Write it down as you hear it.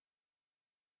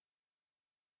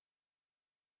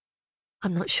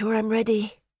I'm not sure I'm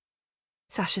ready.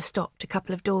 Sasha stopped a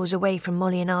couple of doors away from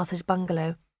Molly and Arthur's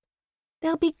bungalow.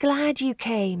 They'll be glad you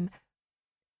came.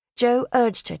 Joe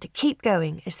urged her to keep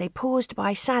going as they paused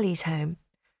by Sally's home.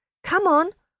 Come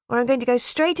on, or I'm going to go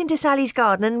straight into Sally's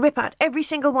garden and rip out every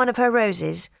single one of her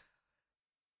roses.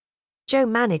 Jo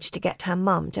managed to get her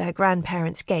mum to her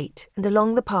grandparents' gate and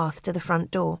along the path to the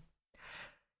front door.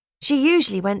 She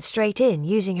usually went straight in,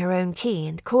 using her own key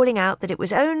and calling out that it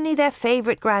was only their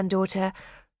favourite granddaughter,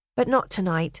 but not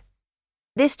tonight.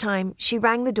 This time she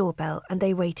rang the doorbell and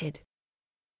they waited.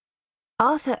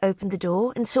 Arthur opened the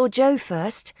door and saw Jo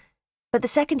first, but the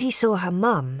second he saw her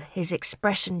mum, his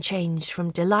expression changed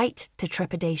from delight to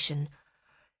trepidation.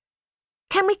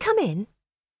 Can we come in?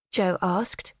 Jo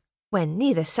asked, when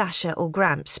neither Sasha or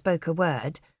Gramps spoke a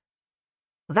word.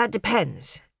 Well, that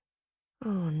depends.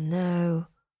 Oh no,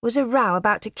 was a row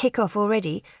about to kick off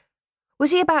already?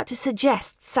 Was he about to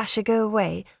suggest Sasha go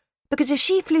away? Because if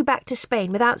she flew back to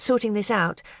Spain without sorting this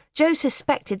out, Jo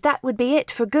suspected that would be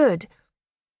it for good.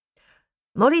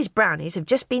 Molly's brownies have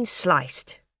just been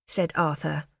sliced, said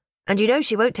Arthur, and you know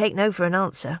she won't take no for an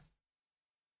answer.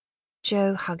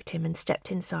 Jo hugged him and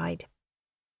stepped inside.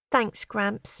 Thanks,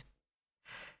 Gramps.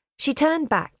 She turned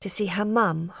back to see her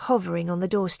mum hovering on the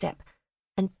doorstep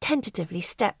and tentatively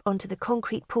step onto the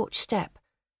concrete porch step,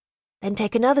 then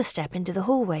take another step into the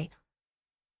hallway.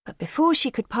 But before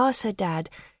she could pass her dad,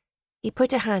 he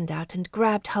put a hand out and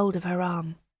grabbed hold of her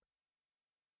arm.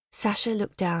 Sasha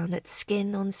looked down at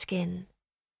skin on skin,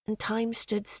 and time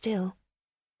stood still.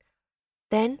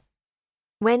 Then,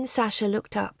 when Sasha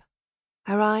looked up,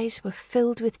 her eyes were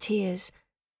filled with tears,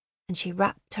 and she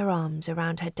wrapped her arms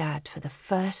around her dad for the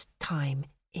first time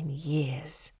in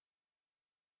years.